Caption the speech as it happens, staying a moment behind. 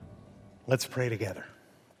Let's pray together.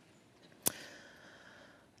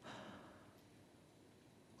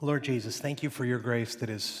 Lord Jesus, thank you for your grace that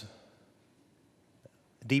is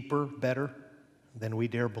deeper, better than we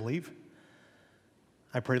dare believe.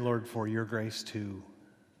 I pray, Lord, for your grace to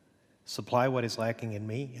supply what is lacking in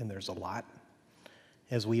me, and there's a lot,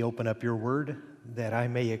 as we open up your word, that I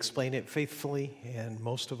may explain it faithfully, and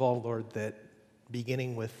most of all, Lord, that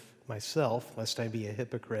beginning with myself, lest I be a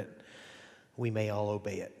hypocrite, we may all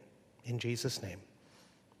obey it. In Jesus' name,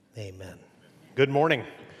 amen. Good morning.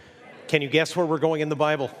 Can you guess where we're going in the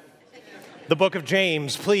Bible? The book of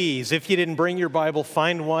James, please. If you didn't bring your Bible,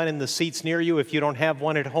 find one in the seats near you. If you don't have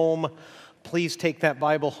one at home, please take that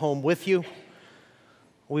Bible home with you.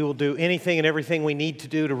 We will do anything and everything we need to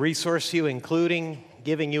do to resource you, including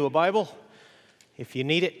giving you a Bible. If you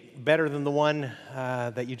need it, better than the one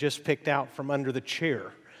that you just picked out from under the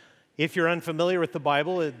chair. If you're unfamiliar with the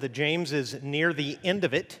Bible, the James is near the end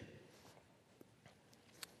of it.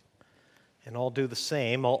 And I'll do the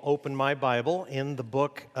same. I'll open my Bible in the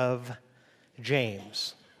book of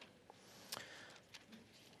James.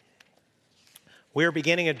 We are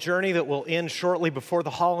beginning a journey that will end shortly before the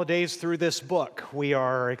holidays through this book. We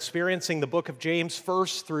are experiencing the book of James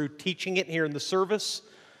first through teaching it here in the service,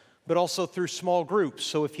 but also through small groups.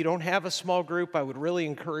 So if you don't have a small group, I would really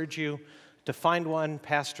encourage you to find one.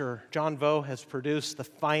 Pastor John Vo has produced the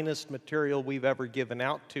finest material we've ever given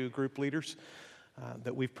out to group leaders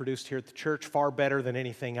that we've produced here at the church, far better than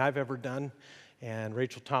anything I've ever done. And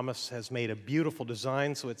Rachel Thomas has made a beautiful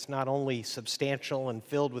design, so it's not only substantial and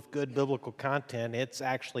filled with good biblical content, it's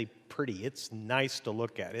actually pretty. It's nice to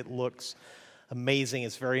look at. It looks amazing.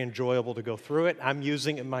 It's very enjoyable to go through it. I'm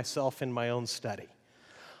using it myself in my own study.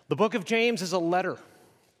 The book of James is a letter.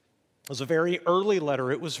 It was a very early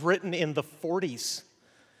letter. It was written in the 40s.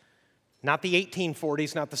 Not the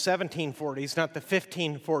 1840s, not the 1740s, not the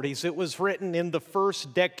 1540s. It was written in the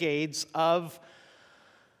first decades of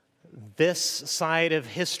this side of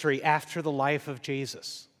history after the life of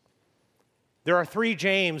Jesus. There are 3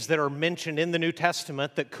 James that are mentioned in the New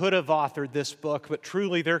Testament that could have authored this book, but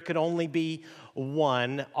truly there could only be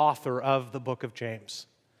one author of the book of James.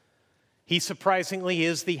 He surprisingly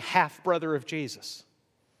is the half-brother of Jesus.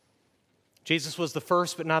 Jesus was the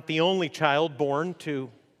first but not the only child born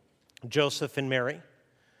to Joseph and Mary.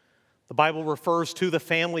 The Bible refers to the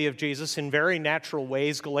family of Jesus in very natural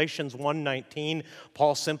ways. Galatians 1:19,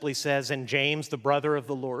 Paul simply says, "And James, the brother of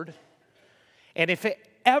the Lord." And if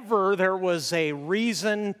ever there was a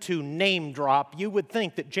reason to name drop, you would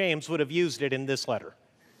think that James would have used it in this letter.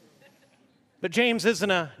 But James isn't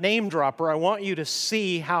a name dropper. I want you to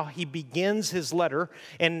see how he begins his letter.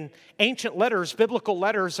 And ancient letters, biblical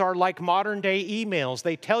letters, are like modern day emails.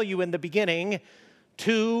 They tell you in the beginning,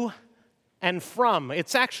 to and from.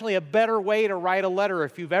 It's actually a better way to write a letter.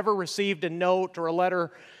 If you've ever received a note or a letter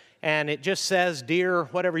and it just says, "Dear,"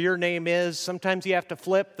 whatever your name is, sometimes you have to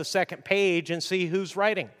flip the second page and see who's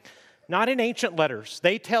writing. Not in ancient letters.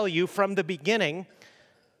 They tell you from the beginning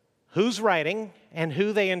who's writing and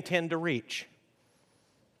who they intend to reach.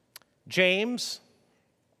 James,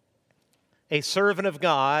 a servant of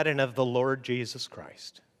God and of the Lord Jesus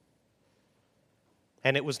Christ.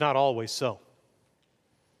 And it was not always so.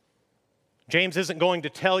 James isn't going to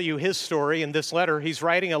tell you his story in this letter. He's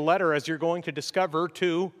writing a letter, as you're going to discover,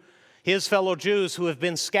 to his fellow Jews who have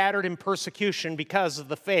been scattered in persecution because of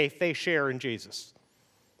the faith they share in Jesus.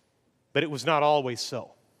 But it was not always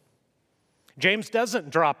so. James doesn't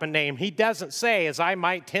drop a name. He doesn't say, as I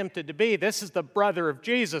might tempted to be, "This is the brother of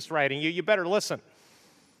Jesus writing you. You better listen.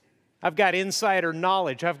 I've got insider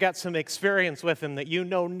knowledge. I've got some experience with him that you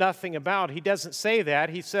know nothing about." He doesn't say that.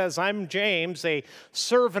 He says, "I'm James, a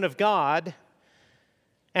servant of God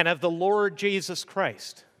and of the Lord Jesus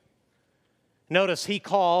Christ." Notice he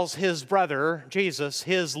calls his brother, Jesus,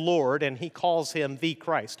 his Lord, and he calls him the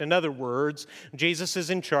Christ. In other words, Jesus is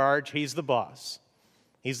in charge. He's the boss.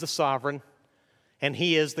 He's the sovereign, and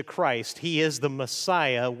he is the Christ. He is the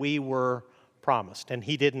Messiah we were promised, and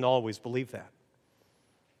he didn't always believe that.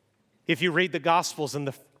 If you read the Gospels in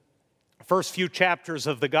the first few chapters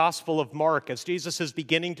of the Gospel of Mark, as Jesus is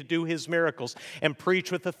beginning to do his miracles and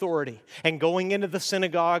preach with authority and going into the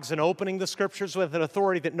synagogues and opening the Scriptures with an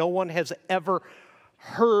authority that no one has ever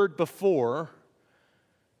heard before,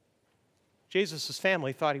 Jesus'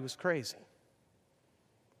 family thought he was crazy.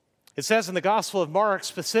 It says in the Gospel of Mark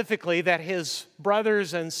specifically that his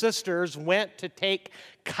brothers and sisters went to take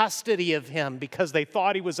custody of him because they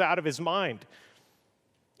thought he was out of his mind.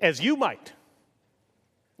 As you might.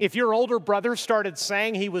 If your older brother started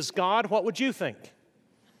saying he was God, what would you think?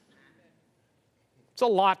 It's a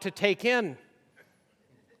lot to take in.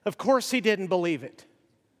 Of course he didn't believe it.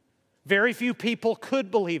 Very few people could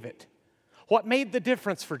believe it. What made the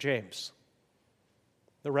difference for James?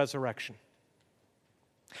 The resurrection.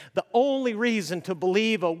 The only reason to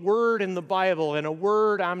believe a word in the Bible, and a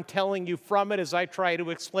word I'm telling you from it as I try to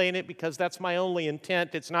explain it, because that's my only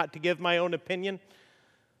intent, it's not to give my own opinion.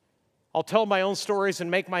 I'll tell my own stories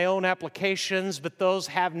and make my own applications, but those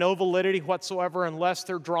have no validity whatsoever unless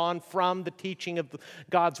they're drawn from the teaching of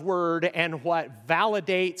God's Word. And what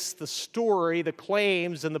validates the story, the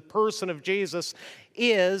claims, and the person of Jesus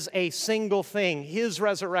is a single thing: His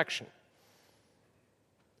resurrection.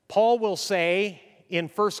 Paul will say in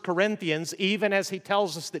 1 Corinthians, even as he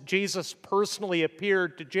tells us that Jesus personally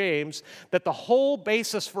appeared to James, that the whole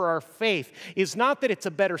basis for our faith is not that it's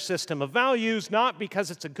a better system of values, not because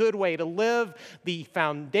it's a good way to live. The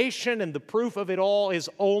foundation and the proof of it all is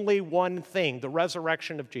only one thing: the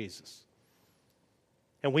resurrection of Jesus.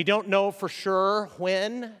 And we don't know for sure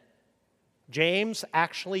when James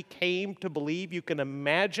actually came to believe. You can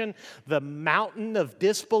imagine the mountain of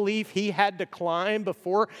disbelief he had to climb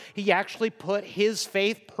before he actually put his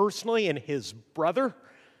faith personally in his brother.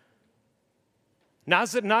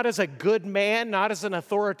 Not as a good man, not as an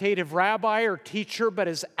authoritative rabbi or teacher, but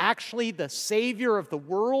as actually the Savior of the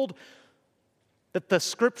world. That the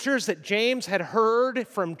scriptures that James had heard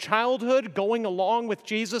from childhood, going along with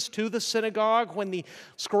Jesus to the synagogue when the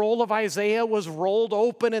scroll of Isaiah was rolled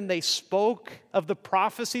open and they spoke of the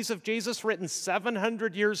prophecies of Jesus written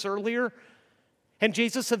 700 years earlier. And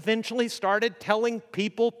Jesus eventually started telling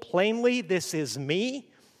people plainly, "This is me.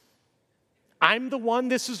 I'm the one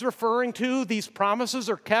this is referring to. These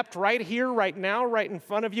promises are kept right here, right now, right in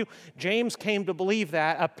front of you." James came to believe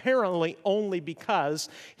that apparently only because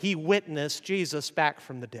he witnessed Jesus back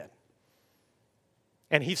from the dead.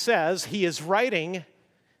 And he says he is writing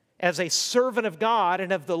as a servant of God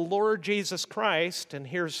and of the Lord Jesus Christ. And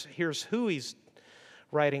here's who he's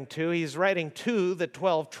writing to. He's writing to the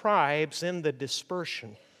 12 tribes in the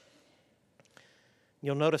dispersion.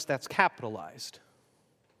 You'll notice that's capitalized.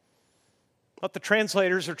 What the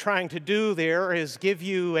translators are trying to do there is give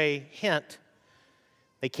you a hint.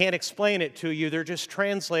 They can't explain it to you. They're just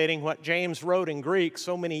translating what James wrote in Greek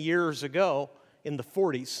so many years ago in the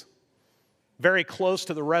 40s. Very close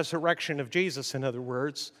to the resurrection of Jesus, in other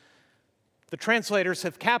words. The translators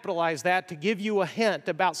have capitalized that to give you a hint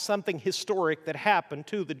about something historic that happened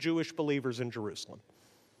to the Jewish believers in Jerusalem.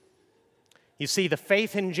 You see, the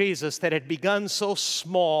faith in Jesus that had begun so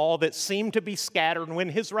small, that seemed to be scattered, when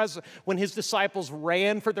his disciples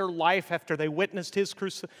ran for their life after they witnessed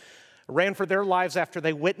ran for their lives after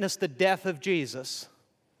they witnessed the death of Jesus,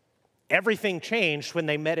 everything changed when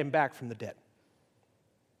they met him back from the dead.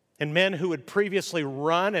 And men who had previously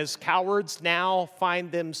run as cowards now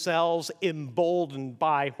find themselves emboldened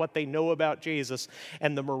by what they know about Jesus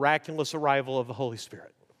and the miraculous arrival of the Holy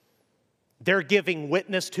Spirit. They're giving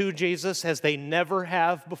witness to Jesus as they never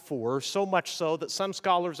have before, so much so that some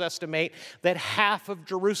scholars estimate that half of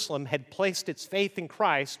Jerusalem had placed its faith in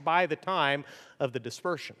Christ by the time of the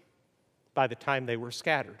dispersion, by the time they were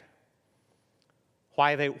scattered.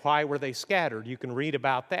 Why were they scattered? You can read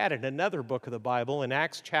about that in another book of the Bible. In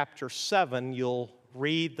Acts chapter 7, you'll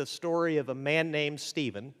read the story of a man named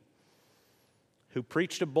Stephen who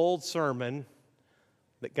preached a bold sermon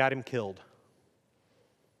that got him killed.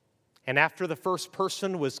 And after the first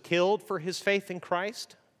person was killed for his faith in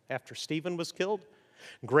Christ, after Stephen was killed,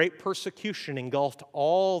 great persecution engulfed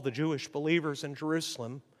all the Jewish believers in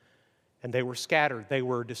Jerusalem, and they were scattered, they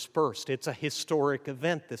were dispersed. It's a historic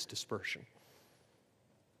event, this dispersion.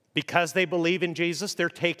 Because they believe in Jesus, they're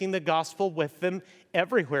taking the gospel with them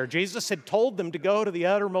everywhere. Jesus had told them to go to the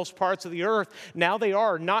uttermost parts of the earth. Now they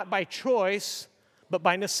are, not by choice, but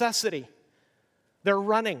by necessity. They're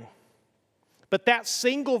running. But that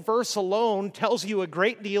single verse alone tells you a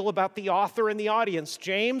great deal about the author and the audience.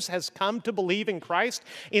 James has come to believe in Christ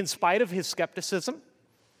in spite of his skepticism.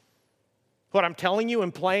 What I'm telling you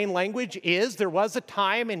in plain language is there was a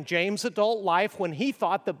time in James' adult life when he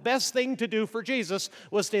thought the best thing to do for Jesus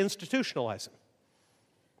was to institutionalize him,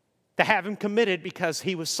 to have him committed because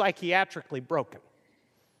he was psychiatrically broken.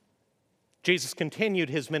 Jesus continued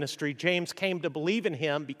his ministry. James came to believe in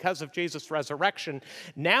him because of Jesus' resurrection.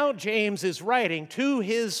 Now James is writing to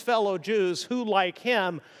his fellow Jews who, like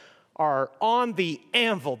him, are on the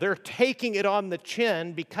anvil. They're taking it on the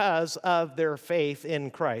chin because of their faith in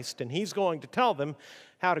Christ. And he's going to tell them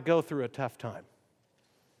how to go through a tough time.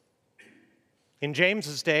 In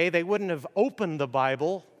James's day, they wouldn't have opened the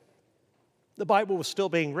Bible. The Bible was still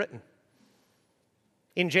being written.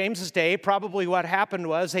 In James's day, probably what happened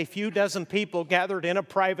was a few dozen people gathered in a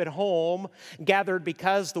private home, gathered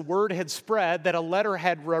because the word had spread that a letter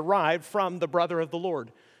had arrived from the brother of the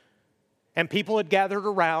Lord. And people had gathered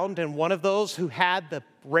around, and one of those who had the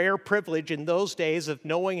rare privilege in those days of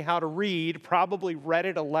knowing how to read probably read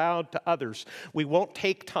it aloud to others. We won't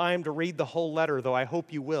take time to read the whole letter, though I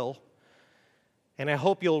hope you will. And I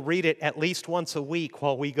hope you'll read it at least once a week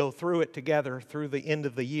while we go through it together through the end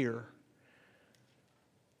of the year.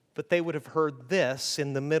 But they would have heard this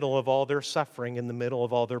in the middle of all their suffering, in the middle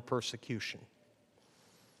of all their persecution.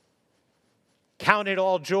 Count it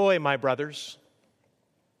all joy, my brothers,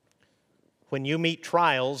 when you meet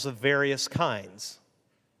trials of various kinds.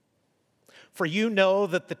 For you know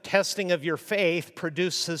that the testing of your faith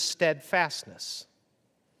produces steadfastness.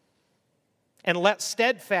 And let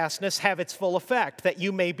steadfastness have its full effect, that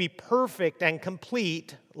you may be perfect and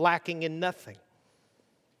complete, lacking in nothing.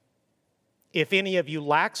 If any of you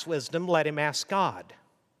lacks wisdom, let him ask God,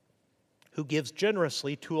 who gives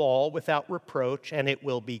generously to all without reproach, and it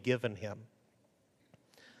will be given him.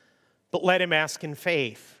 But let him ask in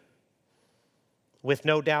faith, with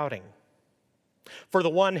no doubting. For the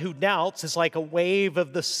one who doubts is like a wave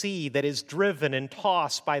of the sea that is driven and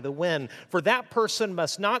tossed by the wind. For that person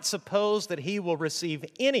must not suppose that he will receive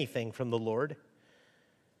anything from the Lord.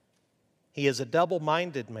 He is a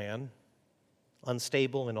double-minded man,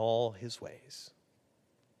 unstable in all his ways.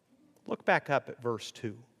 Look back up at verse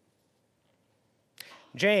 2.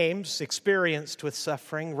 James, experienced with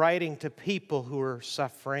suffering, writing to people who are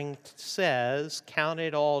suffering, says, "Count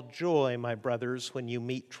it all joy, my brothers, when you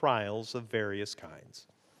meet trials of various kinds."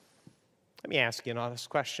 Let me ask you an honest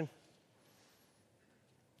question.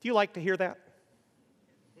 Do you like to hear that?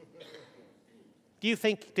 Do you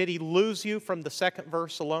think, did he lose you from the second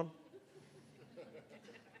verse alone?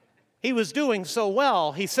 He was doing so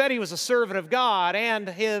well. He said he was a servant of God, and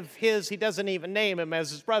he doesn't even name him as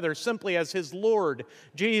his brother, simply as his Lord,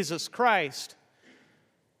 Jesus Christ.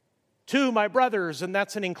 To my brothers, and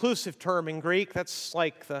that's an inclusive term in Greek. That's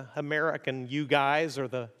like the American you guys, or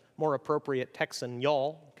the more appropriate Texan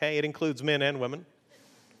y'all. Okay, it includes men and women.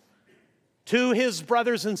 To his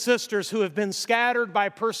brothers and sisters who have been scattered by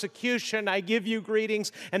persecution, I give you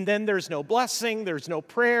greetings. And then there's no blessing, there's no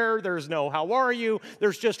prayer, there's no how are you.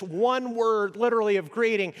 There's just one word, literally, of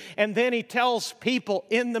greeting. And then he tells people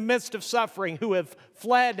in the midst of suffering who have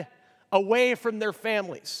fled away from their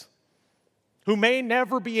families, who may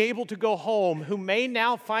never be able to go home, who may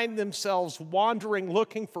now find themselves wandering,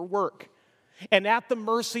 looking for work, and at the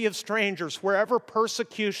mercy of strangers, wherever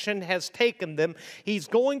persecution has taken them, he's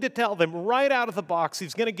going to tell them right out of the box.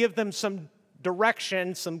 He's going to give them some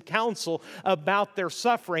direction, some counsel about their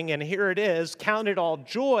suffering. And here it is: count it all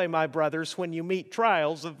joy, my brothers, when you meet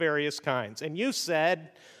trials of various kinds. And you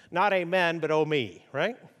said, not amen, but oh me,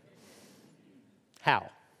 right? How?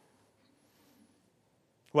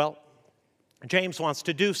 Well, James wants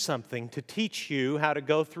to do something to teach you how to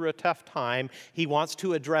go through a tough time. He wants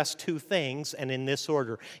to address two things, and in this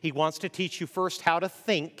order. He wants to teach you first how to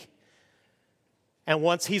think. And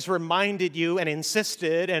once he's reminded you and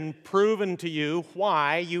insisted and proven to you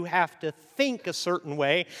why you have to think a certain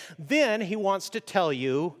way, then he wants to tell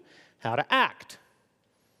you how to act.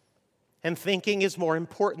 And thinking is more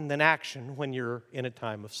important than action when you're in a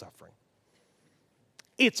time of suffering.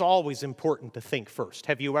 It's always important to think first.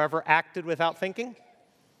 Have you ever acted without thinking?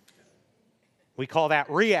 We call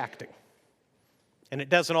that reacting. And it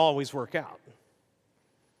doesn't always work out.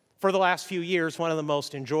 For the last few years, one of the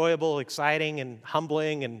most enjoyable, exciting, and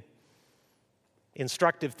humbling and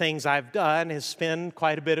instructive things I've done is spend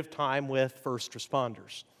quite a bit of time with first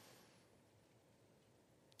responders.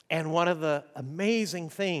 And one of the amazing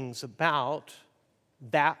things about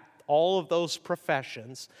that, all of those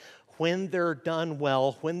professions, when they're done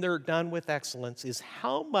well, when they're done with excellence, is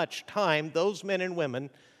how much time those men and women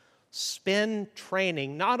spend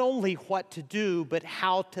training not only what to do, but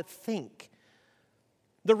how to think.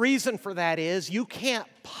 The reason for that is you can't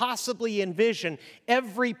possibly envision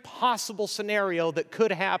every possible scenario that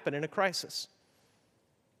could happen in a crisis.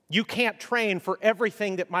 You can't train for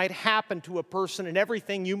everything that might happen to a person and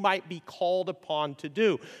everything you might be called upon to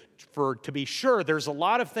do. To be sure, there's a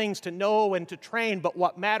lot of things to know and to train, but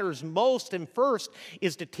what matters most and first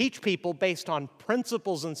is to teach people based on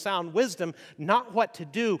principles and sound wisdom, not what to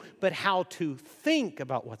do, but how to think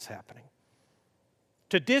about what's happening.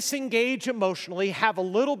 To disengage emotionally, have a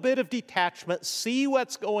little bit of detachment, see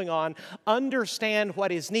what's going on, understand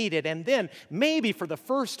what is needed, and then maybe for the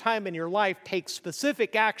first time in your life, take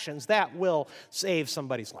specific actions that will save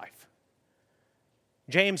somebody's life.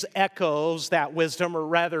 James echoes that wisdom, or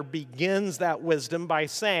rather begins that wisdom by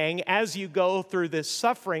saying, as you go through this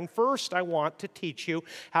suffering, first I want to teach you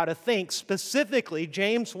how to think. Specifically,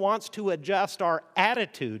 James wants to adjust our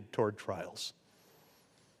attitude toward trials.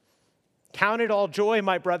 Count it all joy,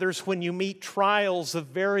 my brothers, when you meet trials of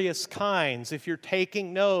various kinds. If you're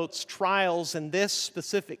taking notes, trials in this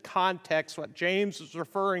specific context, what James is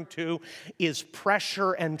referring to is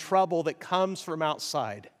pressure and trouble that comes from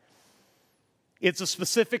outside. It's a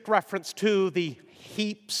specific reference to the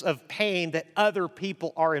heaps of pain that other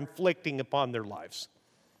people are inflicting upon their lives.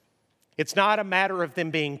 It's not a matter of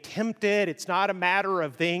them being tempted. It's not a matter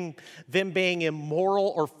of them being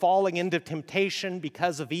immoral or falling into temptation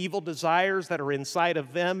because of evil desires that are inside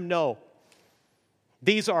of them. No.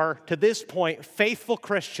 These are, to this point, faithful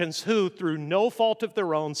Christians who, through no fault of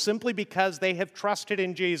their own, simply because they have trusted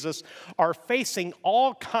in Jesus, are facing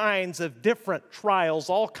all kinds of different trials,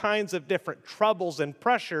 all kinds of different troubles and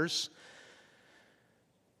pressures.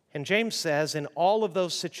 And James says, in all of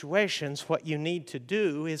those situations, what you need to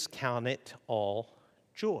do is count it all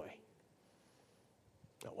joy.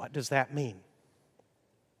 Now, what does that mean?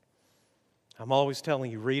 I'm always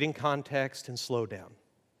telling you, read in context and slow down.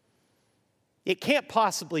 It can't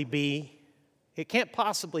possibly mean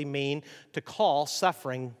to call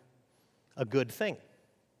suffering a good thing.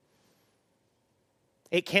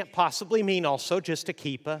 It can't possibly mean also just to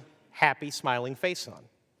keep a happy, smiling face on.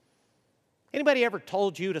 Anybody ever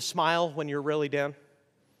told you to smile when you're really down?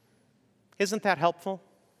 Isn't that helpful?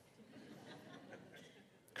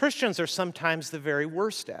 Christians are sometimes the very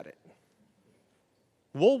worst at it.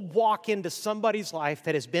 We'll walk into somebody's life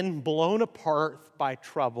that has been blown apart by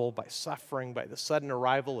trouble, by suffering, by the sudden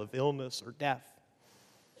arrival of illness or death.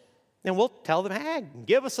 And we'll tell them, hey,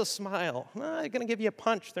 give us a smile. No, they're going to give you a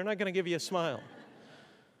punch. They're not going to give you a smile.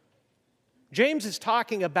 James is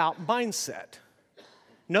talking about mindset.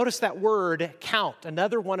 Notice that word, count.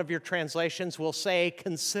 Another one of your translations will say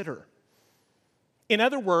consider. In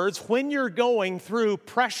other words, when you're going through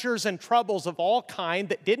pressures and troubles of all kind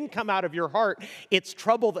that didn't come out of your heart, it's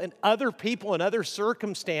trouble that other people and other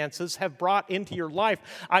circumstances have brought into your life.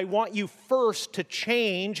 I want you first to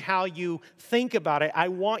change how you think about it. I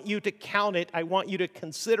want you to count it. I want you to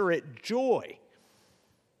consider it joy.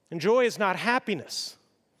 And joy is not happiness.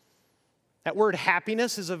 That word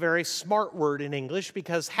happiness is a very smart word in English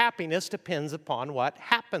because happiness depends upon what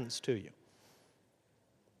happens to you.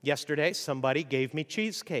 Yesterday, somebody gave me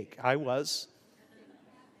cheesecake. I was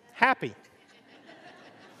happy.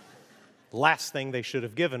 Last thing they should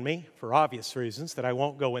have given me, for obvious reasons that I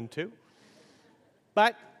won't go into.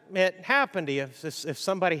 But it happened. If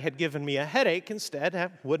somebody had given me a headache instead, I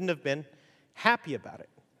wouldn't have been happy about it.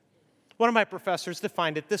 One of my professors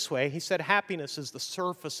defined it this way. He said, happiness is the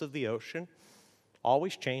surface of the ocean,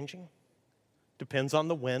 always changing, depends on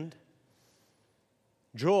the wind.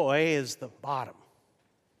 Joy is the bottom,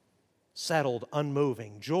 settled,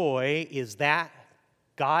 unmoving. Joy is that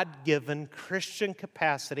God-given Christian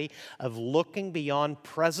capacity of looking beyond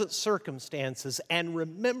present circumstances and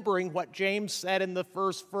remembering what James said in the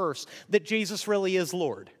first verse, that Jesus really is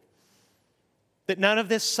Lord. That none of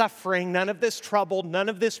this suffering, none of this trouble, none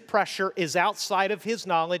of this pressure is outside of His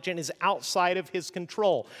knowledge and is outside of His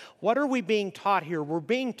control. What are we being taught here? We're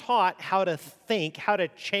being taught how to think, how to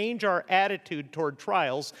change our attitude toward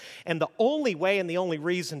trials. And the only way and the only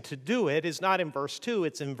reason to do it is not in verse 2,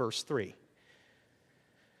 it's in verse 3.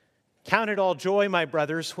 Count it all joy, my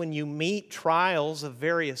brothers, when you meet trials of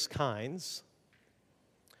various kinds,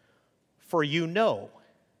 for you know.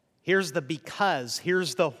 Here's the because,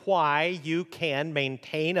 here's the why you can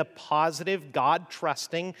maintain a positive,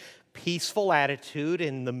 God-trusting, peaceful attitude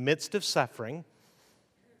in the midst of suffering.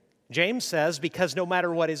 James says, because no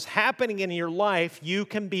matter what is happening in your life, you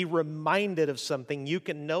can be reminded of something, you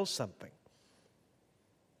can know something.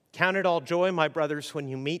 Count it all joy, my brothers, when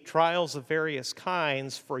you meet trials of various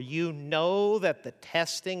kinds, for you know that the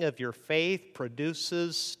testing of your faith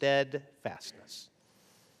produces steadfastness.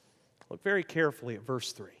 Look very carefully at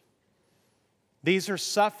verse 3. These are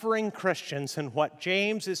suffering Christians, and what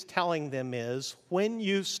James is telling them is, when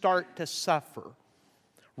you start to suffer,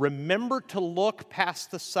 remember to look past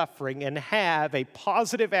the suffering and have a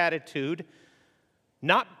positive attitude,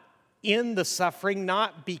 not in the suffering,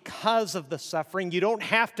 not because of the suffering. You don't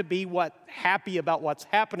have to be happy about what's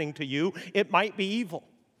happening to you. It might be evil.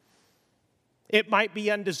 It might be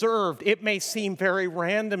undeserved. It may seem very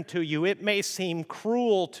random to you. It may seem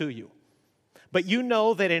cruel to you. But you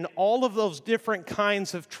know that in all of those different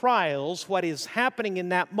kinds of trials, what is happening in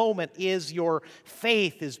that moment is your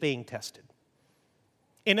faith is being tested.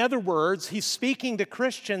 In other words, he's speaking to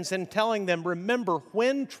Christians and telling them, remember,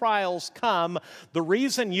 when trials come, the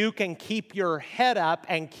reason you can keep your head up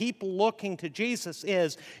and keep looking to Jesus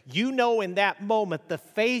is you know in that moment the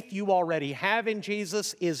faith you already have in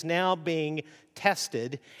Jesus is now being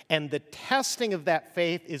tested, and the testing of that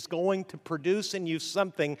faith is going to produce in you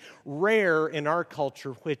something rare in our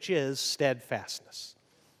culture, which is steadfastness.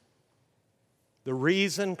 The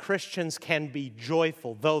reason Christians can be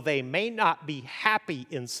joyful, though they may not be happy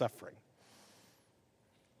in suffering,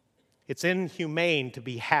 it's inhumane to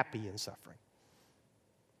be happy in suffering.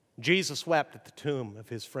 Jesus wept at the tomb of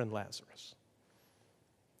his friend Lazarus.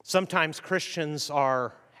 Sometimes Christians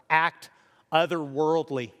act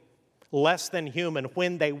otherworldly, less than human,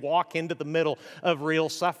 when they walk into the middle of real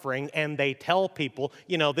suffering and they tell people,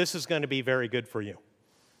 this is going to be very good for you.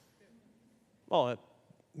 Well,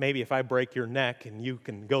 maybe if I break your neck and you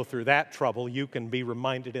can go through that trouble, you can be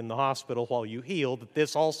reminded in the hospital while you heal that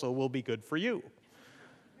this also will be good for you.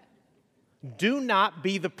 Do not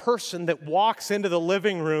be the person that walks into the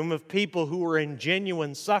living room of people who are in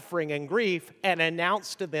genuine suffering and grief and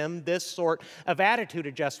announce to them this sort of attitude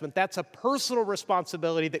adjustment. That's a personal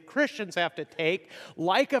responsibility that Christians have to take,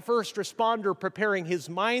 like a first responder preparing his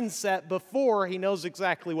mindset before he knows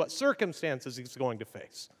exactly what circumstances he's going to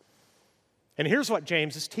face. And here's what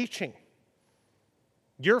James is teaching.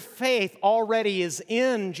 Your faith already is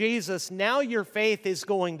in Jesus. Now your faith is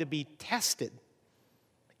going to be tested.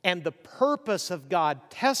 And the purpose of God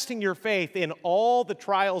testing your faith in all the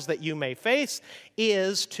trials that you may face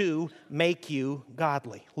is to make you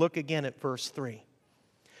godly. Look again at verse 3.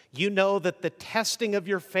 You know that the testing of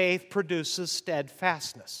your faith produces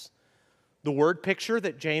steadfastness. The word picture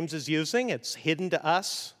that James is using, it's hidden to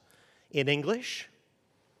us in English.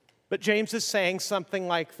 But James is saying something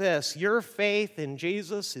like this: your faith in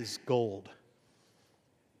Jesus is gold.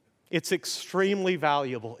 It's extremely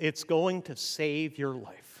valuable. It's going to save your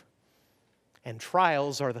life. And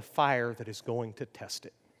trials are the fire that is going to test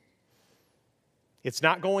it. It's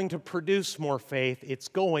not going to produce more faith. It's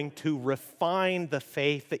going to refine the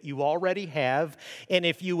faith that you already have. And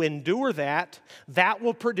if you endure that, that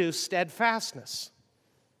will produce steadfastness.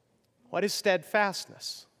 What is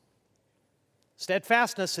steadfastness?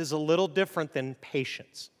 Steadfastness is a little different than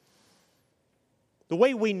patience. The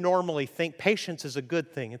way we normally think, patience is a good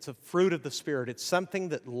thing. It's a fruit of the Spirit. It's something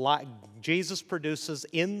that Jesus produces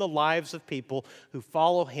in the lives of people who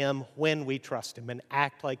follow Him when we trust Him and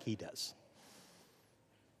act like He does.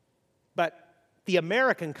 But the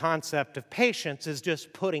American concept of patience is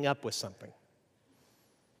just putting up with something.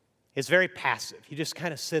 It's very passive. You just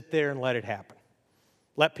kind of sit there and let it happen.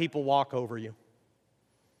 Let people walk over you.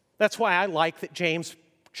 That's why I like that James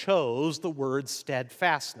chose the word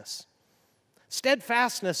steadfastness.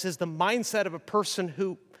 Steadfastness is the mindset of a person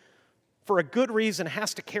who, for a good reason,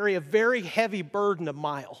 has to carry a very heavy burden a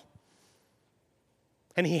mile.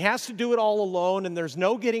 And he has to do it all alone, and there's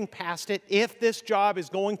no getting past it. If this job is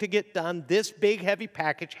going to get done, this big, heavy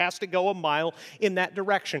package has to go a mile in that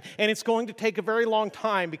direction. And it's going to take a very long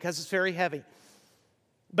time because it's very heavy.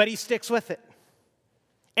 But he sticks with it.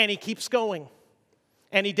 And he keeps going.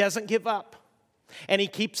 And he doesn't give up. And he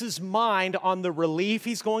keeps his mind on the relief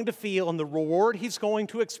he's going to feel and the reward he's going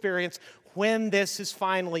to experience when this is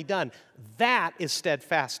finally done. That is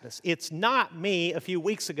steadfastness. It's not me a few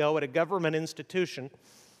weeks ago at a government institution.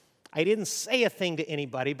 I didn't say a thing to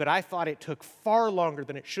anybody, but I thought it took far longer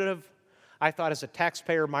than it should have. I thought as a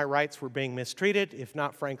taxpayer my rights were being mistreated, if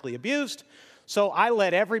not frankly abused. So I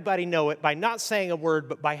let everybody know it by not saying a word,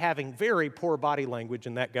 but by having very poor body language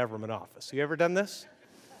in that government office. You ever done this?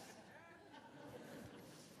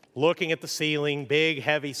 Looking at the ceiling, big,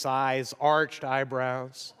 heavy sighs, arched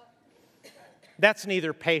eyebrows. That's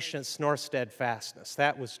neither patience nor steadfastness.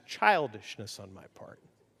 That was childishness on my part.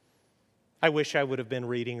 I wish I would have been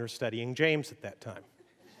reading or studying James at that time.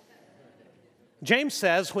 James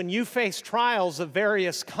says, when you face trials of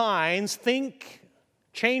various kinds,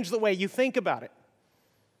 change the way you think about it.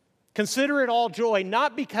 Consider it all joy,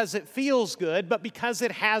 not because it feels good, but because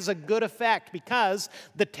it has a good effect, because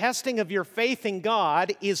the testing of your faith in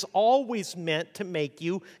God is always meant to make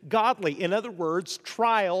you godly. In other words,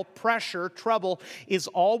 trial, pressure, trouble is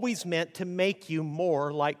always meant to make you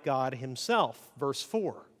more like God Himself. Verse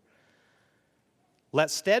 4. Let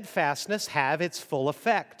steadfastness have its full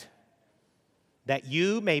effect, that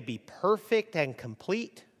you may be perfect and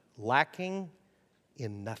complete, lacking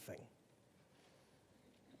in nothing.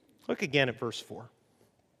 Look again at verse 4.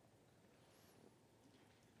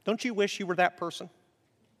 Don't you wish you were that person?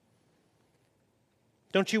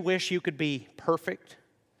 Don't you wish you could be perfect,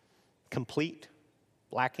 complete,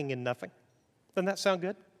 lacking in nothing? Doesn't that sound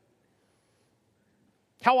good?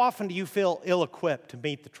 How often do you feel ill-equipped to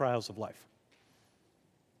meet the trials of life?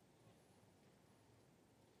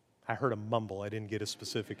 I heard a mumble. I didn't get a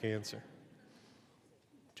specific answer.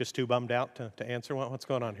 Just too bummed out to answer? What's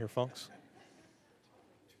going on here, folks?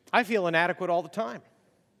 I feel inadequate all the time.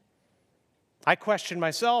 I question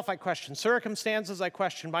myself, I question circumstances, I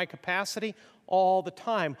question my capacity all the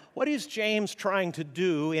time. What is James trying to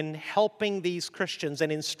do in helping these Christians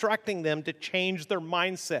and instructing them to change their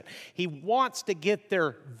mindset? He wants to get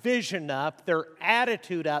their vision up, their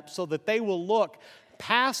attitude up, so that they will look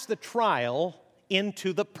past the trial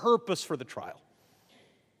into the purpose for the trial.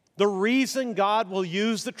 The reason God will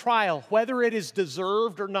use the trial, whether it is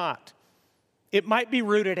deserved or not. It might be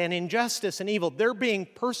rooted in injustice and evil. They're being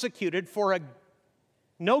persecuted for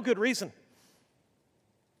no good reason.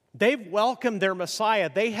 They've welcomed their Messiah.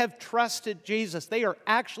 They have trusted Jesus. They are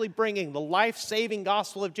actually bringing the life-saving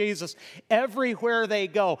gospel of Jesus everywhere they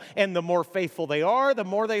go. And the more faithful they are, the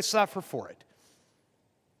more they suffer for it.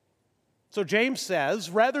 So James says,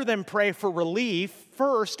 rather than pray for relief,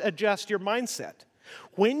 first adjust your mindset.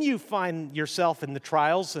 When you find yourself in the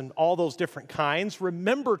trials and all those different kinds,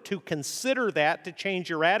 remember to consider that to change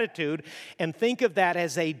your attitude and think of that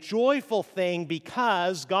as a joyful thing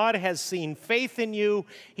because God has seen faith in you.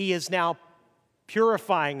 He is now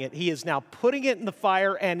purifying it. He is now putting it in the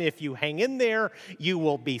fire, and if you hang in there, you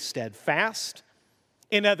will be steadfast.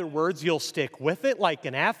 In other words, you'll stick with it like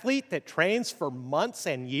an athlete that trains for months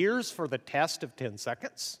and years for the test of 10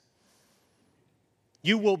 seconds.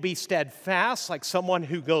 You will be steadfast like someone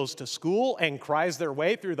who goes to school and cries their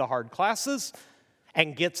way through the hard classes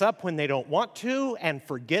and gets up when they don't want to and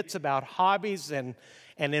forgets about hobbies and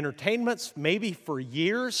entertainments maybe for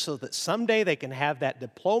years so that someday they can have that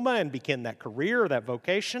diploma and begin that career or that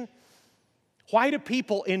vocation. Why do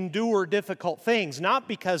people endure difficult things? Not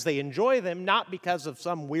because they enjoy them, not because of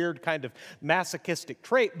some weird kind of masochistic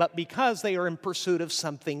trait, but because they are in pursuit of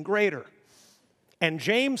something greater. And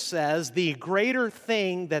James says the greater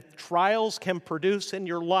thing that trials can produce in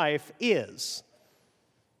your life is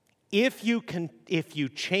if you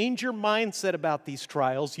change your mindset about these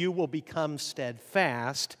trials, you will become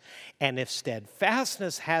steadfast. And if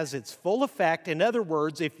steadfastness has its full effect, in other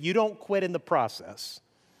words, if you don't quit in the process,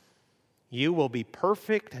 you will be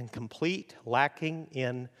perfect and complete, lacking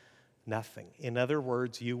in nothing. In other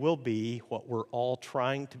words, you will be what we're all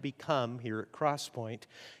trying to become here at Crosspoint.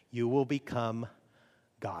 You will become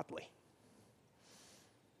godly.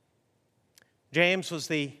 James was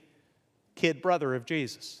the kid brother of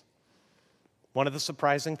Jesus. One of the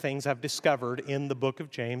surprising things I've discovered in the book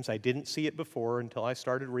of James, I didn't see it before until I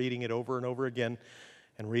started reading it over and over again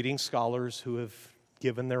and reading scholars who have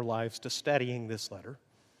given their lives to studying this letter,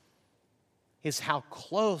 is how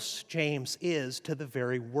close James is to the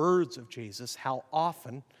very words of Jesus, how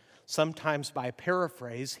often, sometimes by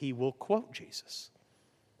paraphrase, he will quote Jesus.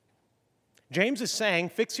 James is saying,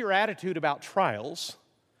 fix your attitude about trials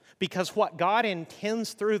because what God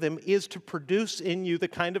intends through them is to produce in you the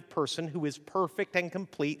kind of person who is perfect and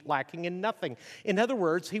complete, lacking in nothing. In other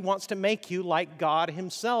words, he wants to make you like God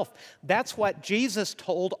himself. That's what Jesus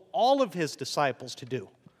told all of his disciples to do.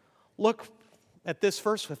 Look at this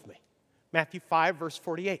verse with me. Matthew 5, verse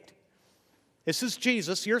 48. This is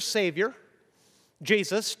Jesus, your Savior.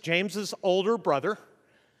 Jesus, James's older brother.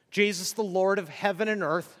 Jesus, the Lord of heaven and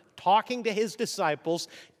earth, talking to his disciples,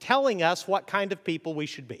 telling us what kind of people we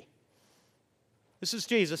should be. This is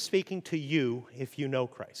Jesus speaking to you if you know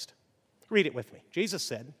Christ. Read it with me. Jesus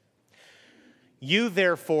said, "You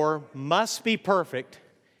therefore must be perfect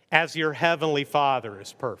as your heavenly Father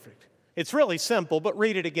is perfect." It's really simple, but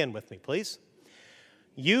read it again with me, please.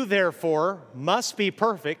 "You therefore must be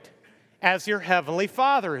perfect as your heavenly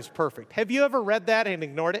Father is perfect." Have you ever read that and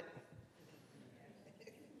ignored it?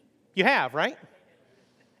 You have, right?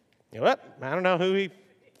 You know what? I don't know who he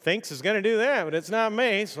thinks is going to do that, but it's not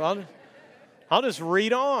me, so I'll just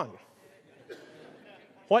read on.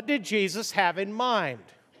 What did Jesus have in mind?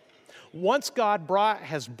 Once God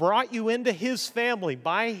has brought you into his family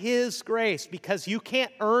by his grace, because you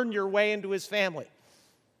can't earn your way into his family.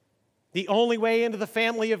 The only way into the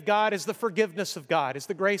family of God is the forgiveness of God, is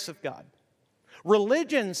the grace of God.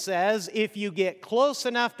 Religion says if you get close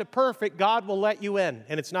enough to perfect, God will let you in,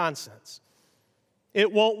 and it's nonsense.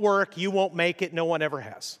 It won't work, you won't make it, no one ever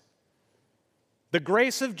has. The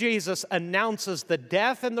grace of Jesus announces the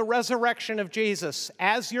death and the resurrection of Jesus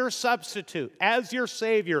as your substitute, as your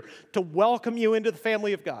Savior, to welcome you into the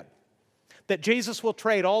family of God. That Jesus will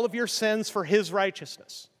trade all of your sins for his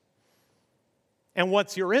righteousness. And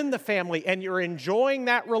once you're in the family and you're enjoying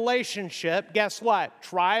that relationship, guess what?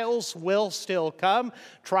 Trials will still come.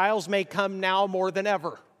 Trials may come now more than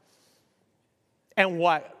ever. And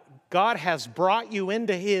what God has brought you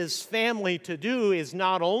into His family to do is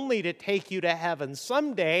not only to take you to heaven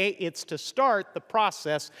someday, it's to start the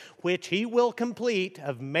process which He will complete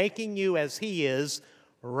of making you as He is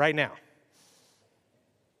right now.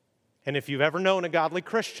 And if you've ever known a godly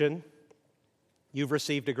Christian, you've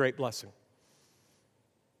received a great blessing.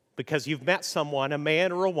 Because you've met someone, a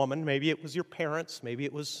man or a woman, maybe it was your parents, maybe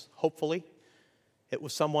it was, hopefully, it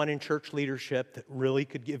was someone in church leadership that really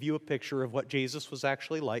could give you a picture of what Jesus was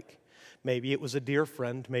actually like. Maybe it was a dear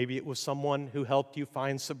friend. Maybe it was someone who helped you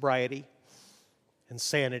find sobriety and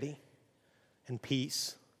sanity and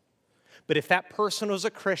peace. But if that person was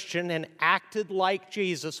a Christian and acted like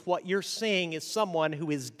Jesus, what you're seeing is someone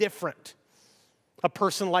who is different. A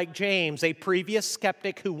person like James, a previous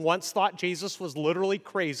skeptic who once thought Jesus was literally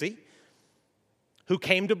crazy, who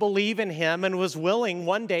came to believe in Him and was willing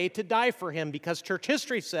one day to die for Him, because church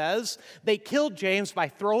history says they killed James by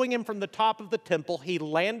throwing him from the top of the temple. He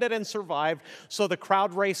landed and survived, so the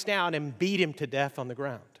crowd raced down and beat him to death on the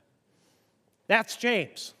ground. That's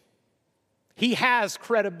James. He has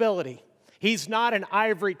credibility. He's not an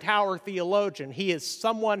ivory tower theologian. He is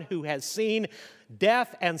someone who has seen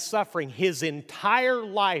death and suffering his entire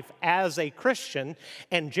life as a Christian.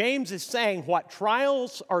 And James is saying what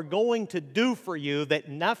trials are going to do for you that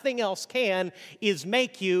nothing else can is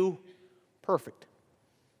make you perfect.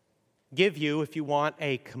 Give you, if you want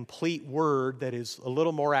a complete word that is a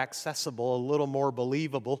little more accessible, a little more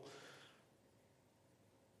believable,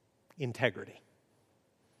 integrity.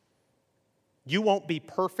 You won't be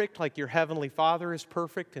perfect like your Heavenly Father is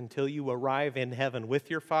perfect until you arrive in heaven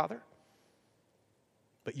with your Father,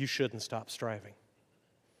 but you shouldn't stop striving.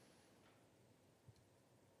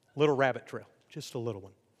 Little rabbit trail, just a little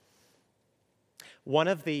one. One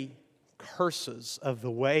of the curses of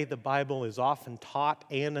the way the Bible is often taught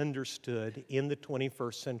and understood in the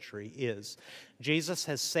 21st century is Jesus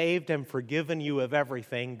has saved and forgiven you of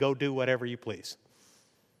everything. Go do whatever you please.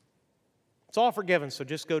 It's all forgiven, so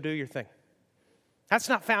just go do your thing. That's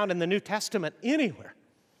not found in the New Testament anywhere.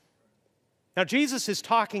 Now, Jesus is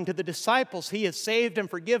talking to the disciples. He has saved and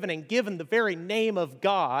forgiven and given the very name of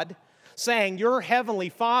God, saying, your heavenly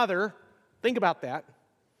Father, think about that,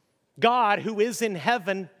 God who is in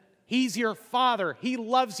heaven, He's your Father. He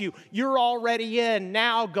loves you. You're already in.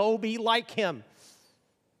 Now go be like Him.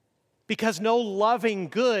 Because no loving,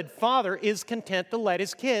 good father is content to let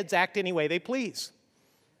his kids act any way they please.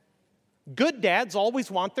 Good dads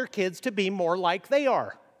always want their kids to be more like they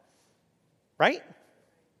are, right?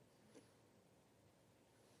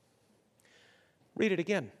 Read it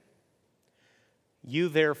again. You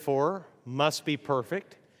therefore must be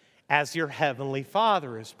perfect as your heavenly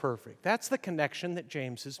Father is perfect. That's the connection that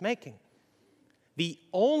James is making. The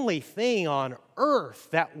only thing on earth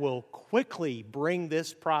that will quickly bring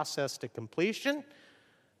this process to completion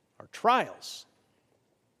are trials,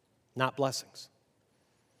 not blessings.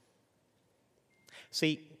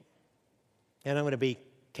 See, and I'm going to be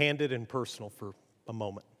candid and personal for a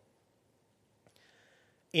moment.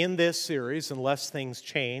 In this series, unless things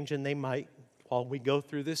change, and they might while we go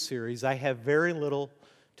through this series, I have very little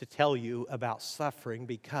to tell you about suffering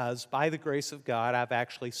because, by the grace of God, I've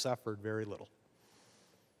actually suffered very little.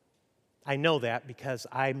 I know that because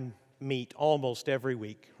I meet almost every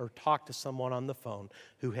week or talk to someone on the phone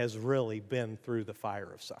who has really been through the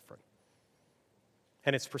fire of suffering.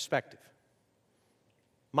 And it's perspective.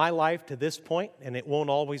 My life to this point, and it won't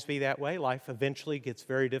always be that way, life eventually gets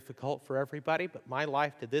very difficult for everybody, but my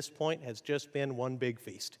life to this point has just been one big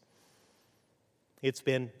feast. It's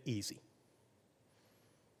been easy.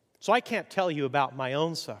 So I can't tell you about my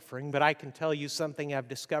own suffering, but I can tell you something I've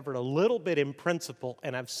discovered a little bit in principle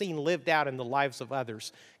and I've seen lived out in the lives of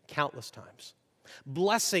others countless times.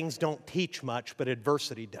 Blessings don't teach much, but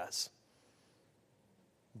adversity does.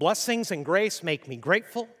 Blessings and grace make me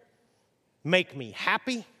grateful, make me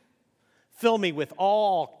happy, fill me with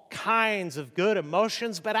all kinds of good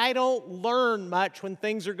emotions, but I don't learn much when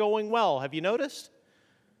things are going well. Have you noticed?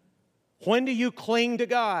 When do you cling to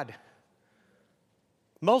God?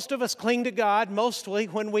 Most of us cling to God mostly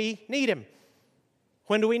when we need Him.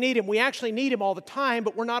 When do we need Him? We actually need Him all the time,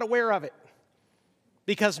 but we're not aware of it.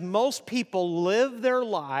 Because most people live their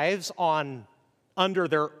lives under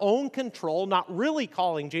their own control, not really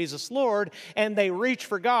calling Jesus Lord, and they reach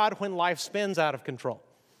for God when life spins out of control.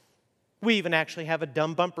 We even actually have a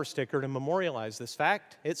dumb bumper sticker to memorialize this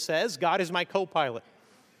fact. It says, God is my co-pilot.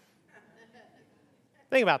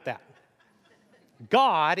 Think about that.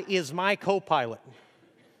 God is my co-pilot.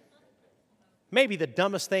 Maybe the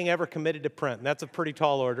dumbest thing ever committed to print. That's a pretty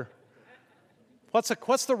tall order.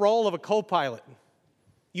 What's the role of a co-pilot?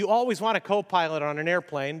 You always want a co-pilot on an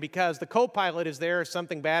airplane because the co-pilot is there if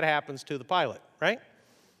something bad happens to the pilot, right?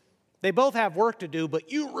 They both have work to do,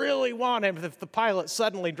 but you really want him if the pilot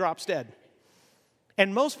suddenly drops dead.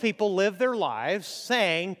 And most people live their lives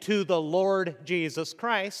saying to the Lord Jesus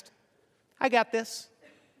Christ, I got this.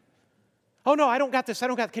 Oh no, I don't got this,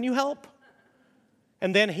 can you help?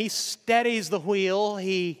 And then he steadies the wheel,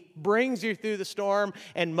 he brings you through the storm,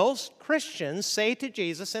 and most Christians say to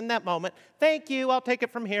Jesus in that moment, thank you, I'll take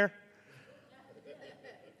it from here.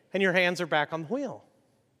 And your hands are back on the wheel.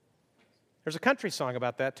 There's a country song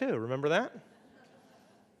about that too, remember that?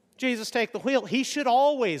 Jesus, take the wheel. He should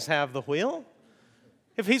always have the wheel.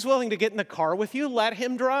 If he's willing to get in the car with you, let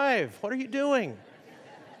him drive. What are you doing?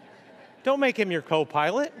 Don't make him your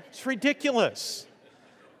co-pilot. It's ridiculous.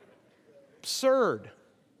 Absurd.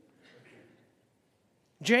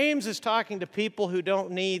 James is talking to people who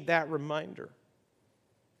don't need that reminder.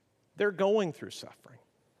 They're going through suffering.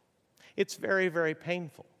 It's very, very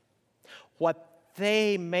painful. What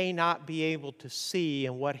they may not be able to see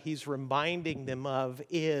and what he's reminding them of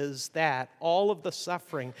is that all of the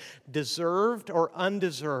suffering, deserved or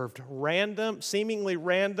undeserved, random, seemingly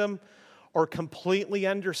random, or completely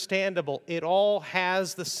understandable, it all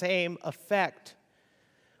has the same effect.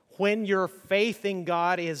 When your faith in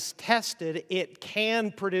God is tested, it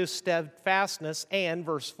can produce steadfastness. And,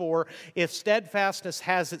 verse 4, if steadfastness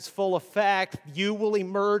has its full effect, you will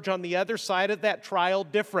emerge on the other side of that trial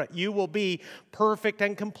different. You will be perfect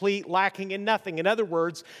and complete, lacking in nothing. In other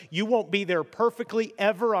words, you won't be there perfectly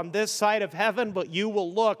ever on this side of heaven, but you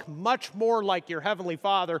will look much more like your Heavenly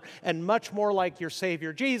Father and much more like your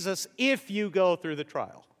Savior Jesus if you go through the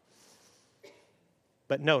trial.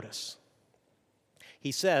 But notice,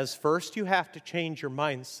 he says, first you have to change your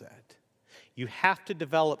mindset. You have to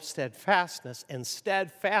develop steadfastness, and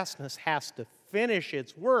steadfastness has to finish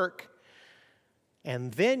its work,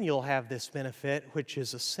 and then you'll have this benefit, which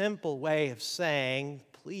is a simple way of saying,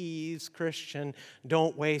 please, Christian,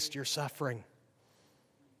 don't waste your suffering.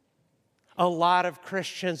 A lot of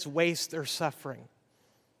Christians waste their suffering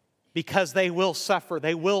because they will suffer,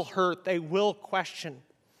 they will hurt, they will question.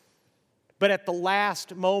 But at the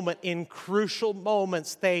last moment, in crucial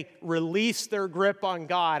moments, they release their grip on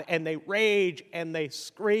God and they rage and they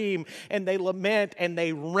scream and they lament and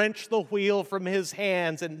they wrench the wheel from His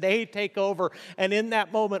hands and they take over. And in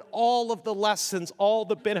that moment, all of the lessons, all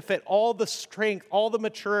the benefit, all the strength, all the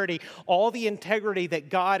maturity, all the integrity that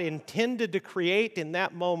God intended to create in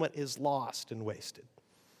that moment is lost and wasted.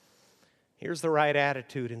 Here's the right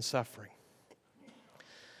attitude in suffering.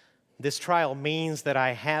 This trial means that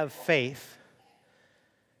I have faith,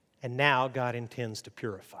 and now God intends to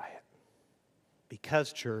purify it.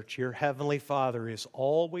 Because, church, your Heavenly Father is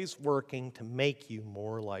always working to make you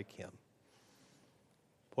more like Him.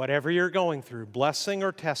 Whatever you're going through, blessing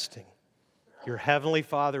or testing, your Heavenly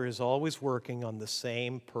Father is always working on the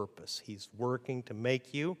same purpose. He's working to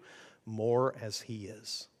make you more as He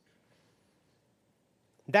is.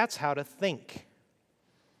 That's how to think.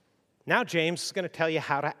 Now James is going to tell you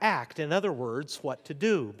how to act. In other words, what to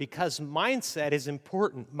do. Because mindset is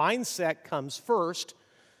important. Mindset comes first.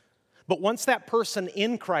 But once that person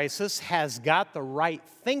in crisis has got the right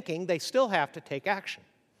thinking, they still have to take action.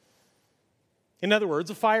 In other words,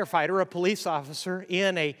 a firefighter, a police officer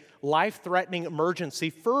in a life-threatening emergency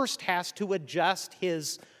first has to adjust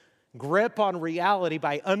his grip on reality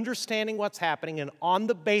by understanding what's happening and on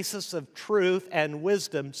the basis of truth and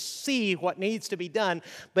wisdom, see what needs to be done.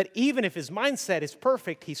 But even if his mindset is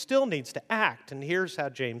perfect, he still needs to act. And here's how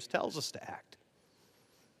James tells us to act.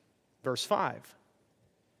 Verse 5.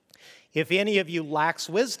 If any of you lacks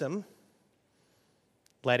wisdom,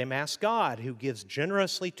 let him ask God, who gives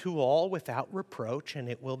generously to all without reproach, and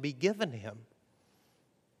it will be given him.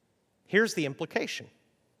 Here's the implication.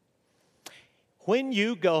 When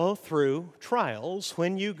you go through trials,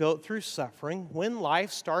 when you go through suffering, when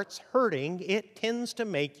life starts hurting, it tends to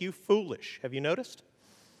make you foolish. Have you noticed?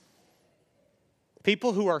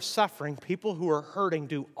 People who are suffering, people who are hurting,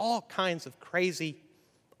 do all kinds of crazy,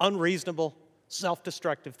 unreasonable,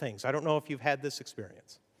 self-destructive things. I don't know if you've had this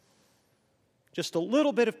experience. Just a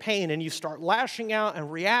little bit of pain and you start lashing out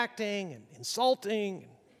and reacting and insulting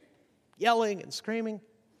and yelling and screaming.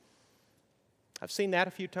 I've seen that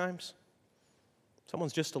a few times.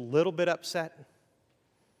 Someone's just a little bit upset.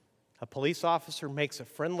 A police officer makes a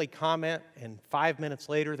friendly comment, and 5 minutes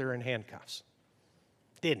later, they're in handcuffs.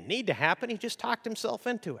 Didn't need to happen. He just talked himself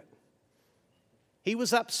into it. He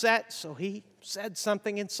was upset, so he said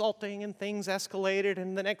something insulting, and things escalated,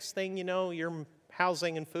 and the next thing you know, your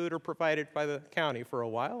housing and food are provided by the county for a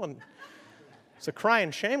while, and It's a crying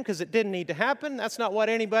shame because it didn't need to happen. That's not what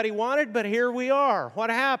anybody wanted, but here we are. What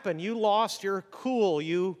happened? You lost your cool.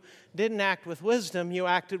 You didn't act with wisdom. You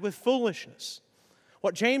acted with foolishness.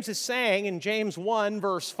 What James is saying in James 1,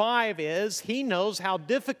 verse 5 is he knows how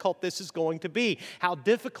difficult this is going to be, how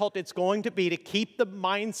difficult it's going to be to keep the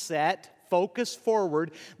mindset focused forward,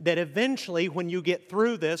 that eventually when you get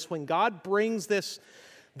through this, when God brings this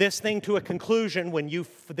thing to a conclusion, when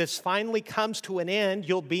this finally comes to an end,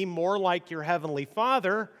 you'll be more like your Heavenly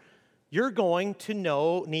Father. You're going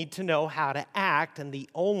to need to know how to act, and the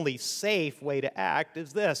only safe way to act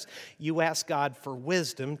is this. You ask God for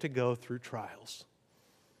wisdom to go through trials.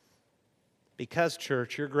 Because,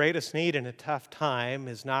 church, your greatest need in a tough time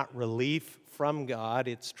is not relief from God,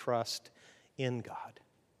 it's trust in God.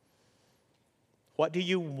 What do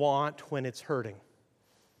you want when it's hurting?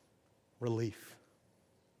 Relief.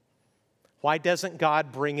 Why doesn't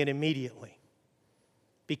God bring it immediately?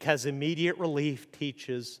 Because immediate relief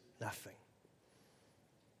teaches nothing.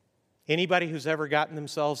 Anybody who's ever gotten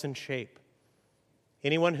themselves in shape,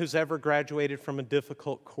 anyone who's ever graduated from a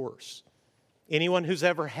difficult course, anyone who's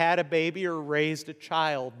ever had a baby or raised a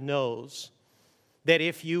child knows that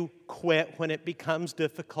if you quit when it becomes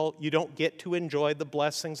difficult, you don't get to enjoy the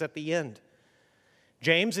blessings at the end.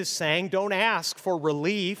 James is saying, don't ask for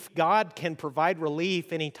relief. God can provide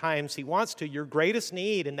relief any times He wants to. Your greatest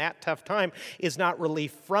need in that tough time is not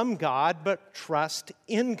relief from God, but trust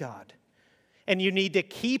in God. And you need to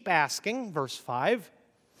keep asking, verse 5,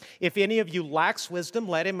 if any of you lacks wisdom,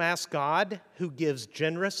 let him ask God, who gives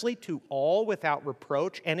generously to all without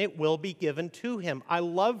reproach, and it will be given to him. I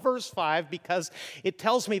love verse 5 because it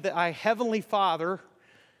tells me that my Heavenly Father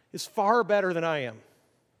is far better than I am.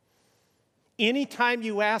 Anytime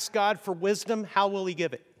you ask God for wisdom, how will He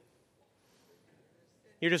give it?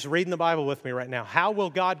 You're just reading the Bible with me right now. How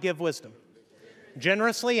will God give wisdom?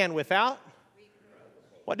 Generously and without?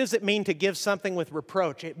 What does it mean to give something with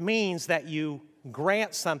reproach? It means that you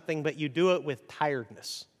grant something, but you do it with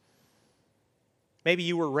tiredness. Maybe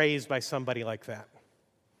you were raised by somebody like that.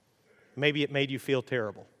 Maybe it made you feel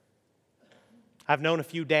terrible. I've known a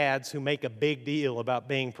few dads who make a big deal about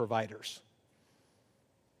being providers.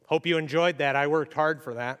 Hope you enjoyed that. I worked hard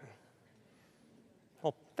for that.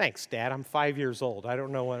 Well, thanks, Dad. I'm 5 years old. I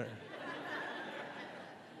don't know what...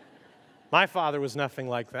 My father was nothing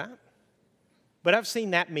like that. But I've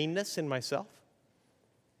seen that meanness in myself.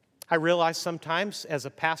 I realize sometimes as a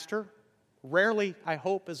pastor, rarely, I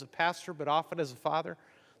hope, as a pastor, but often as a father,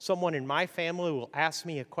 someone in my family will ask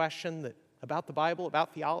me a question about the Bible,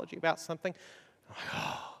 about theology, about something. I'm like,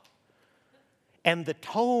 oh. And the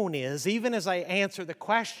tone is, even as I answer the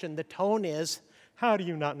question, the tone is, how do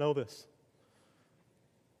you not know this?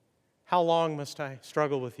 How long must I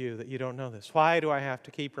struggle with you that you don't know this? Why do I have to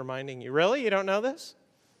keep reminding you? Really? You don't know this?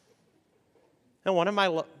 And one of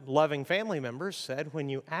my loving family members said, when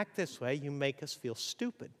you act this way, you make us feel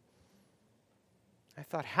stupid. I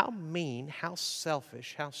thought, how mean, how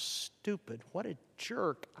selfish, how stupid, what a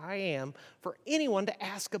jerk I am for anyone to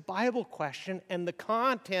ask a Bible question, and the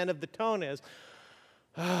content of the tone is,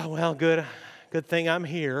 oh, well, good thing I'm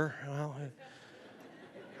here. Well,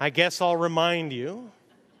 I guess I'll remind you.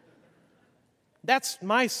 That's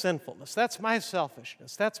my sinfulness. That's my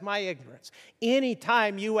selfishness. That's my ignorance.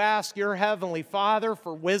 Anytime you ask your Heavenly Father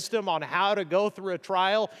for wisdom on how to go through a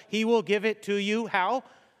trial, He will give it to you. How?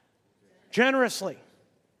 Generously.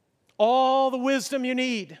 All the wisdom you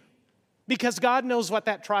need. Because God knows what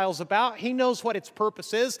that trial's about. He knows what its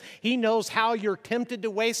purpose is. He knows how you're tempted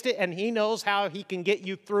to waste it, and He knows how He can get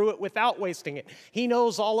you through it without wasting it. He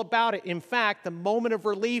knows all about it. In fact, the moment of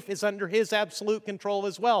relief is under His absolute control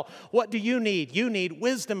as well. What do you need? You need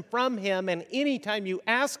wisdom from Him, and anytime you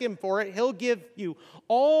ask Him for it, He'll give you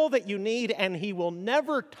all that you need, and He will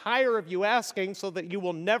never tire of you asking, so that you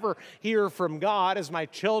will never hear from God, as my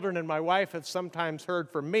children and my wife have sometimes heard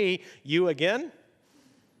from me. You again?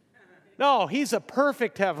 No, He's a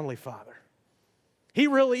perfect Heavenly Father. He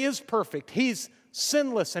really is perfect. He's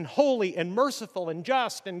sinless and holy and merciful and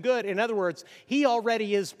just and good. In other words, He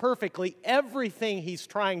already is perfectly everything He's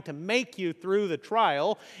trying to make you through the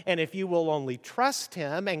trial. And if you will only trust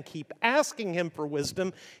Him and keep asking Him for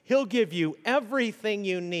wisdom, He'll give you everything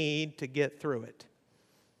you need to get through it.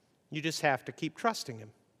 You just have to keep trusting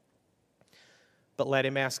Him. But let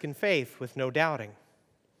him ask in faith with no doubting.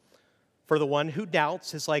 For the one who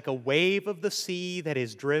doubts is like a wave of the sea that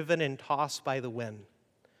is driven and tossed by the wind.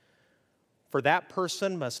 For that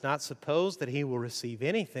person must not suppose that he will receive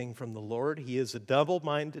anything from the Lord. He is a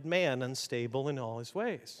double-minded man, unstable in all his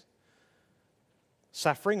ways.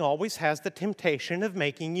 Suffering always has the temptation of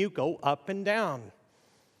making you go up and down.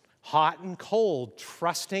 hot and cold,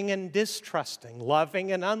 trusting and distrusting,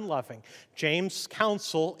 loving and unloving. James'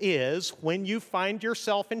 counsel is, when you find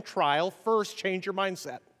yourself in trial, first change your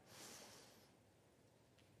mindset.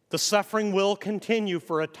 The suffering will continue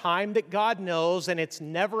for a time that God knows, and it's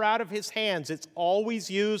never out of His hands. It's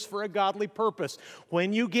always used for a godly purpose.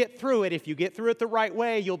 When you get through it, if you get through it the right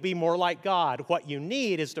way, you'll be more like God. What you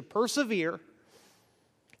need is to persevere.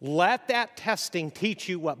 Let that testing teach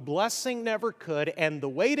you what blessing never could, and the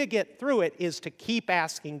way to get through it is to keep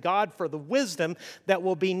asking God for the wisdom that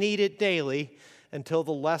will be needed daily until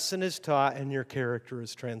the lesson is taught and your character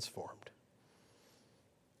is transformed.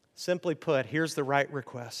 Simply put, here's the right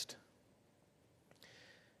request.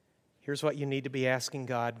 Here's what you need to be asking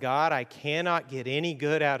God. God, I cannot get any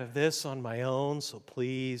good out of this on my own, so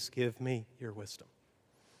please give me your wisdom.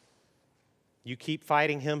 You keep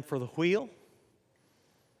fighting Him for the wheel.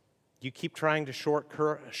 You keep trying to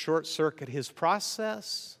short circuit His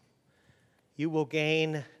process, you will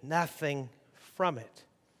gain nothing from it.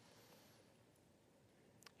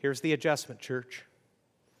 Here's the adjustment, church.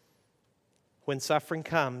 When suffering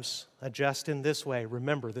comes, adjust in this way.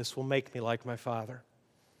 Remember, this will make me like my Father.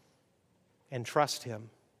 And trust Him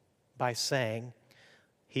by saying,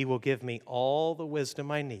 He will give me all the wisdom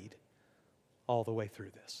I need all the way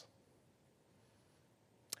through this.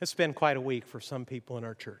 It's been quite a week for some people in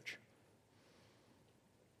our church.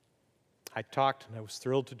 I talked, and I was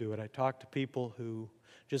thrilled to do it. I talked to people who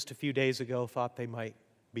just a few days ago thought they might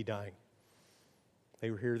be dying.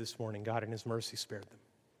 They were here this morning. God in His mercy spared them.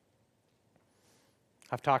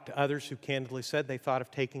 I've talked to others who candidly said they thought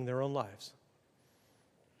of taking their own lives.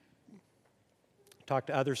 I've talked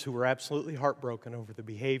to others who were absolutely heartbroken over the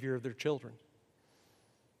behavior of their children.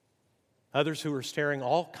 Others who were staring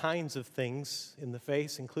all kinds of things in the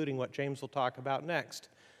face, including what James will talk about next,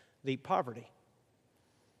 deep poverty.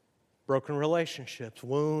 Broken relationships,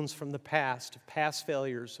 wounds from the past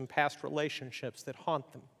failures and past relationships that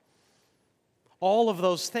haunt them. All of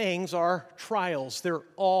those things are trials. They're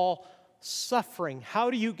all suffering.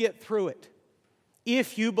 How do you get through it?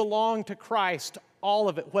 If you belong to Christ, all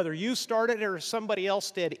of it, whether you started it or somebody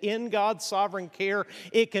else did, in God's sovereign care,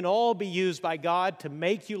 it can all be used by God to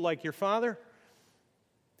make you like your Father.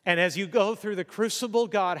 And as you go through the crucible,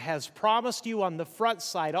 God has promised you on the front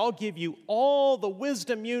side, I'll give you all the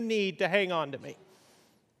wisdom you need to hang on to me.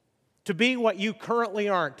 To be what you currently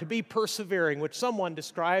aren't, to be persevering, which someone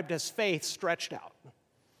described as faith stretched out.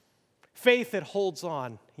 Faith that holds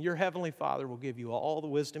on. Your Heavenly Father will give you all the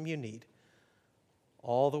wisdom you need,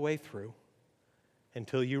 all the way through,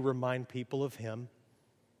 until you remind people of Him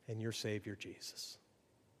and your Savior, Jesus.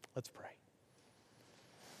 Let's pray.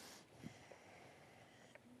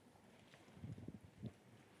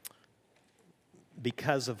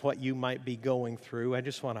 Because of what you might be going through, I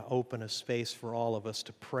just want to open a space for all of us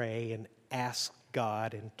to pray and ask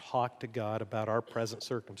God and talk to God about our present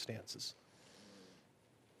circumstances.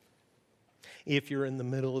 If you're in the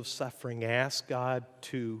middle of suffering, ask God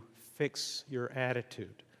to fix your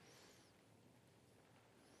attitude.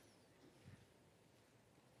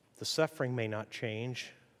 The suffering may not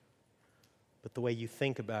change, but the way you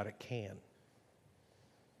think about it can.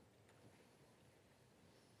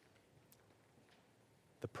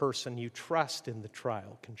 The person you trust in the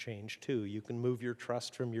trial can change too. You can move your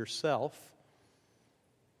trust from yourself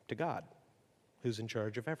to God, who's in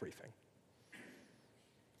charge of everything.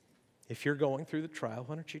 If you're going through the trial,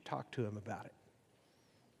 why don't you talk to Him about it?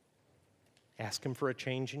 Ask Him for a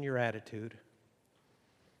change in your attitude.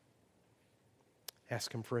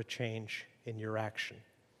 Ask Him for a change in your action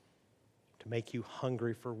to make you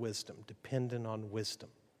hungry for wisdom, dependent on wisdom,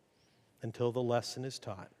 until the lesson is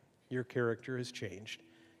taught, your character is changed.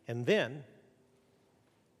 And then,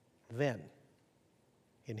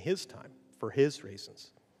 in His time, for His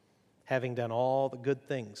reasons, having done all the good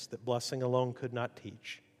things that blessing alone could not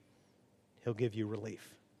teach, He'll give you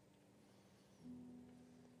relief.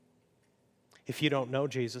 If you don't know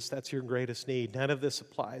Jesus, that's your greatest need. None of this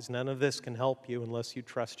applies. None of this can help you unless you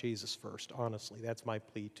trust Jesus first. Honestly, that's my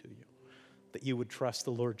plea to you, that you would trust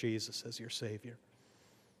the Lord Jesus as your Savior.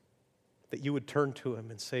 That you would turn to Him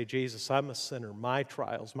and say, Jesus, I'm a sinner. My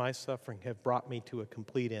trials, my suffering have brought me to a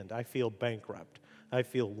complete end. I feel bankrupt. I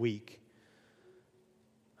feel weak.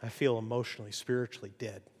 I feel emotionally, spiritually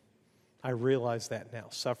dead. I realize that now.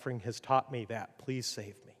 Suffering has taught me that. Please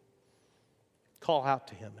save me. Call out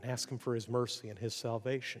to Him and ask Him for His mercy and His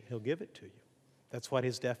salvation. He'll give it to you. That's what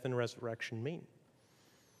His death and resurrection mean.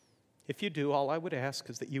 If you do, all I would ask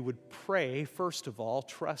is that you would pray, first of all,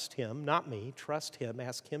 trust Him, not me, trust Him,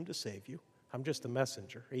 ask Him to save you. I'm just a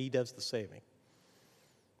messenger. He does the saving.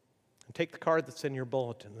 And take the card that's in your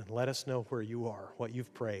bulletin and let us know where you are, what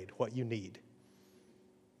you've prayed, what you need.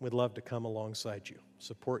 We'd love to come alongside you,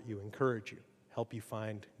 support you, encourage you, help you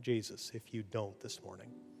find Jesus if you don't this morning.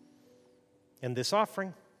 And this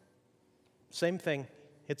offering, same thing.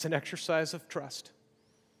 It's an exercise of trust.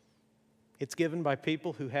 It's given by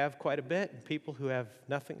people who have quite a bit and people who have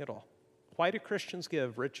nothing at all. Why do Christians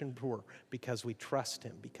give, rich and poor? Because we trust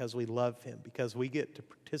Him, because we love Him, because we get to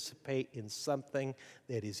participate in something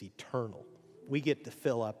that is eternal. We get to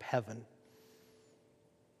fill up heaven.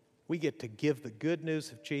 We get to give the good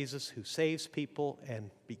news of Jesus who saves people and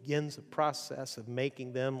begins a process of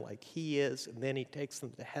making them like He is, and then He takes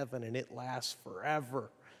them to heaven and it lasts forever.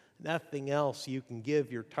 Nothing else you can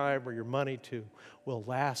give your time or your money to will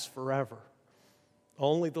last forever.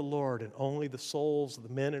 Only the Lord and only the souls of the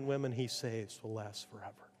men and women He saves will last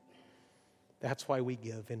forever. That's why we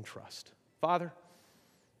give in trust. Father,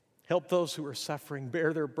 help those who are suffering,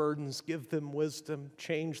 bear their burdens, give them wisdom,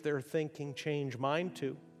 change their thinking, change mine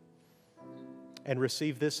too, and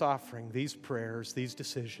receive this offering, these prayers, these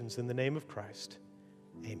decisions in the name of Christ.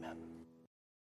 Amen.